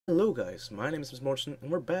Hello guys, my name is TheMrMortensen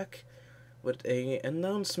and we're back with a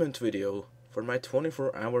announcement video for my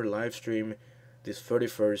 24-hour live stream this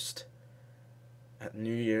 31st at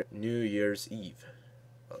New Year's Eve.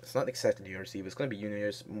 Well, it's not exactly New Year's Eve, it's going to be New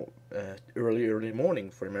Year's early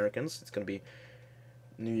morning for Americans. It's going to be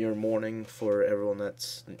New Year morning for everyone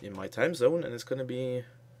that's in my time zone, and it's going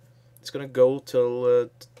to go till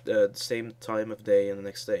the same time of day and the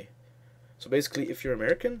next day. So basically, if you're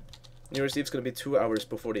American, New Year's Eve is going to be 2 hours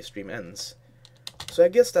before the stream ends. So I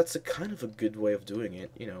guess that's a kind of a good way of doing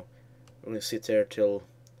it, you know. We're going to sit there till,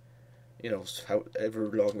 you know, however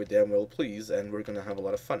long we damn well please, and we're going to have a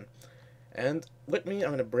lot of fun. And with me, I'm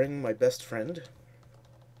going to bring my best friend,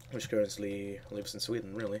 which currently lives in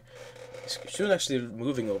Sweden, really. He's soon actually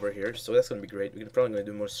moving over here, so that's going to be great. We're probably going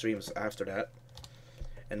to do more streams after that,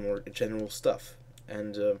 and more general stuff.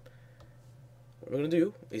 And what we're going to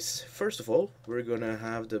do is, first of all, we're going to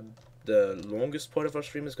have the longest part of our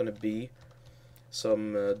stream is going to be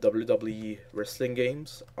some WWE wrestling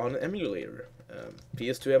games on an emulator,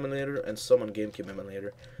 PS2 emulator and some on GameCube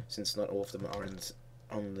emulator, since not all of them are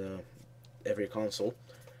on every console.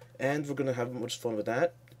 And we're going to have much fun with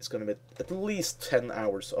that. It's going to be at least 10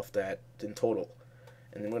 hours of that in total.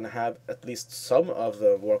 And then we're going to have at least some of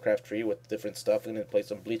the Warcraft 3 with different stuff. We're going to play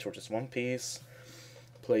some Bleach vs. One Piece,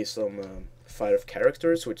 play some Fire of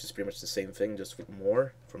Characters, which is pretty much the same thing, just with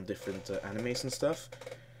more from different animes and stuff.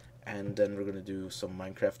 And then we're going to do some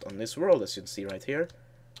Minecraft on this world, as you can see right here,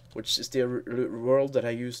 which is the world that I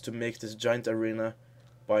used to make this giant arena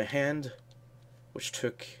by hand, which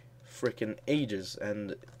took freaking ages,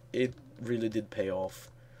 and it really did pay off.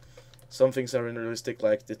 Some things are unrealistic,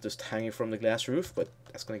 like it just hanging from the glass roof, but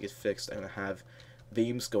that's going to get fixed. I'm going to have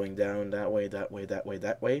beams going down that way, that way, that way,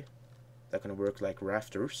 that way. That's going to work like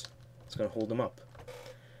rafters. It's going to hold them up.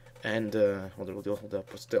 And, well, they'll hold up,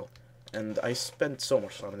 but still. And I spent so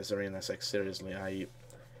much time in this arena, like, seriously.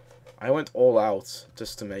 I went all out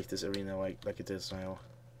just to make this arena like it is now.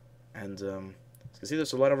 And, you can see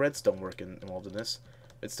there's a lot of redstone work involved in this.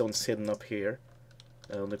 Redstone's hidden up here.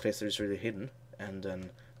 The only place that is really hidden. And then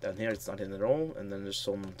down here it's not hidden at all. And then there's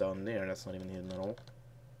some down there that's not even hidden at all.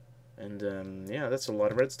 And, yeah, that's a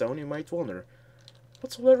lot of redstone. You might wonder,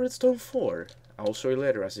 what's all that redstone for? I'll show you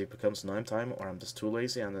later as it becomes nighttime, or I'm just too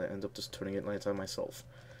lazy and I end up just turning it nighttime myself.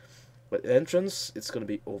 But the entrance, it's going to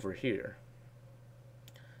be over here.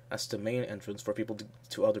 That's the main entrance for people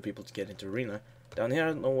to other people to get into arena. Down here, I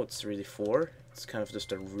don't know what it's really for. It's kind of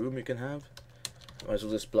just a room you can have. Might as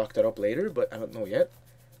well just block that up later, but I don't know yet.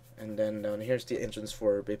 And then down here's the entrance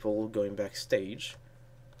for people going backstage.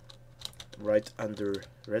 Right under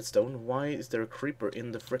redstone. Why is there a creeper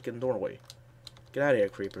in the frickin' doorway? Get out of here,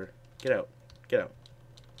 creeper. Get out. Get out.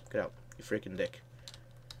 Get out, you freaking dick.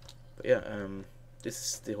 But yeah, this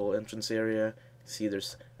is the whole entrance area. See,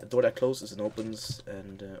 there's a door that closes and opens,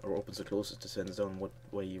 and or opens and closes, depends on what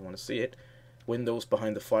way you want to see it. Windows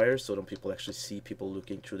behind the fire, so don't people actually see people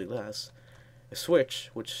looking through the glass. A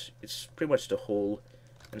switch, which is pretty much the whole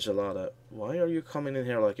enchilada. Why are you coming in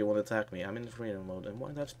here like you want to attack me? I'm in freedom mode, and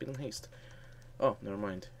why do I have speed and haste? Oh, never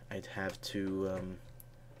mind. I'd have to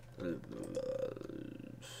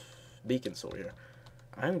beacons over here.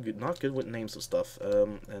 I'm not good with names of stuff,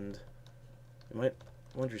 and you might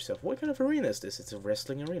wonder yourself, what kind of arena is this? It's a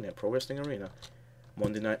wrestling arena, pro wrestling arena.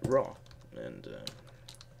 Monday Night Raw. And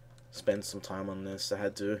spent some time on this. I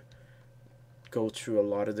had to go through a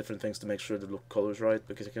lot of different things to make sure the look color's right,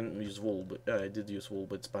 because I couldn't use wool, but I did use wool,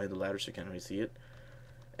 but it's behind the ladders, so you can't really see it.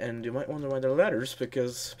 And you might wonder why they're ladders,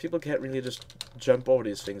 because people can't really just jump over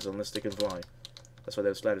these things unless they can fly. That's why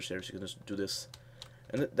there's ladders here, so you can just do this.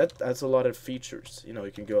 And that adds a lot of features. You know,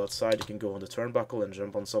 you can go outside, you can go on the turnbuckle and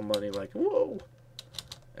jump on somebody like, whoa!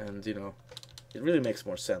 And, you know, it really makes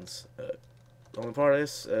more sense. The only part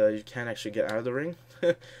is, you can't actually get out of the ring,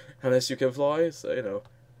 unless you can fly, so, you know,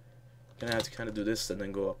 you're gonna have to kind of do this and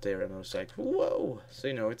then go up there, and I was like, whoa! So,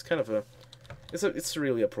 you know, it's kind of a, it's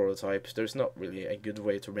really a prototype. There's not really a good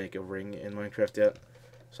way to make a ring in Minecraft yet,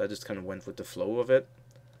 so I just kind of went with the flow of it.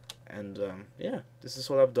 And, yeah, this is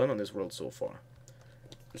what I've done on this world so far.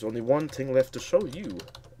 There's only one thing left to show you.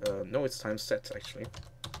 No, it's time set, actually.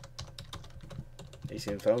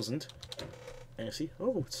 18,000. And you see,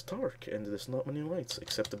 oh, it's dark, and there's not many lights,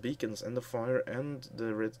 except the beacons, and the fire, and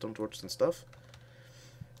the redstone torches and stuff.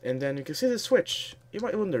 And then you can see the switch. You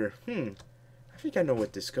might wonder, I think I know where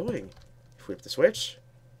this is going. Flip the switch,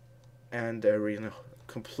 and the arena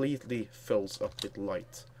completely fills up with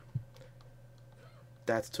light.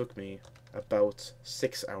 That took me about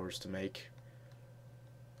 6 hours to make.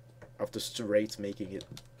 After straight making it,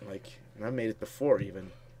 like, and I made it before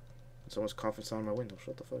even. Someone's coughing on my window.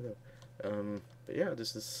 Shut the fuck up. But yeah,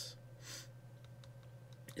 this is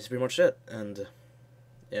pretty much it. And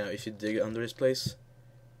yeah, if you dig under this place,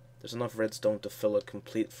 there's enough redstone to fill a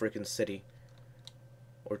complete freaking city.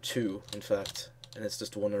 Or two, in fact. And it's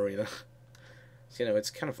just one arena. So, you know, it's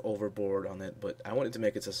kind of overboard on it, but I wanted to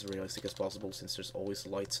make it as realistic as possible since there's always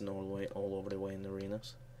lights in all over the way in the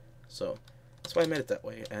arenas. So, that's why I made it that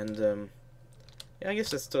way. And, yeah, I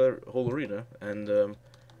guess that's the whole arena. And,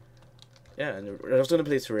 yeah, and I was going to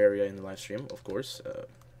play Terraria in the live stream, of course.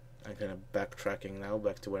 I'm kind of backtracking now,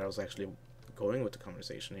 back to where I was actually going with the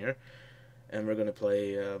conversation here. And we're going to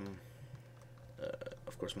play,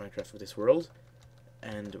 of course, Minecraft with this world.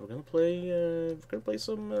 And we're gonna play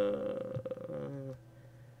some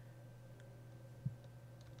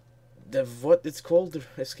what it's called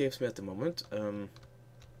escapes me at the moment.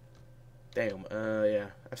 Yeah,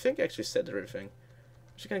 I think I actually said everything.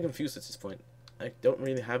 I'm just kind of confused at this point. I don't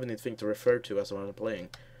really have anything to refer to as I'm playing,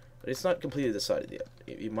 but it's not completely decided yet.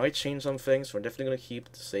 You might change some things. We're definitely gonna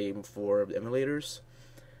keep the same for the emulators,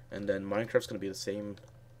 and then Minecraft's gonna be the same.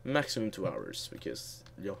 Maximum 2 hours, because,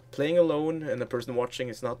 you know, playing alone and the person watching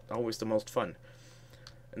is not always the most fun.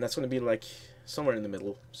 And that's going to be like somewhere in the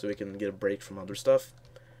middle, so we can get a break from other stuff.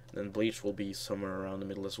 And then Bleach will be somewhere around the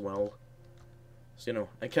middle as well. So, you know,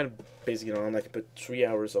 I kind of basically, you know, I can put 3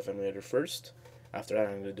 hours of emulator first. After that,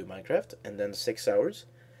 I'm going to do Minecraft, and then 6 hours.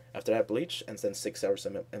 After that, Bleach, and then 6 hours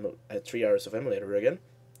 3 hours of emulator again.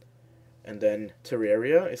 And then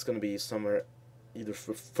Terraria is going to be somewhere either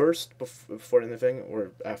first before anything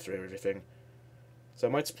or after everything. So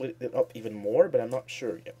I might split it up even more, but I'm not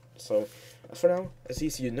sure yet. So for now, as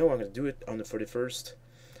easy you know, I'm going to do it on the 31st.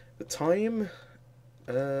 The time,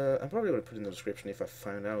 I'm probably going to put it in the description if I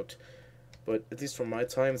find out. But at least for my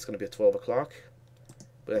time, it's going to be at 12 o'clock.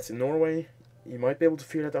 But that's in Norway. You might be able to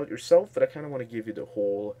figure that out yourself, but I kind of want to give you the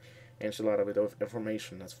whole enchilada bit of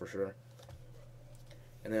information, that's for sure.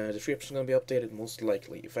 And the description is going to be updated most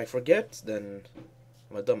likely. If I forget, then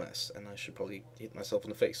I'm a dumbass, and I should probably hit myself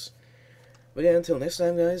in the face. But yeah, until next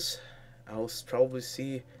time, guys, I'll probably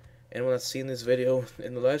see anyone that's seen this video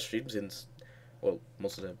in the live stream, since, well,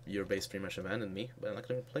 most of the viewer-based pretty much abandoned me, but I'm not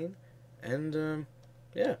going to complain. And,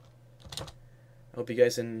 yeah. I hope you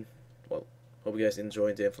guys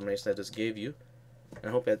enjoyed the information I just gave you.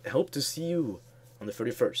 And I hope to see you on the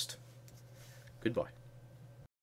 31st. Goodbye.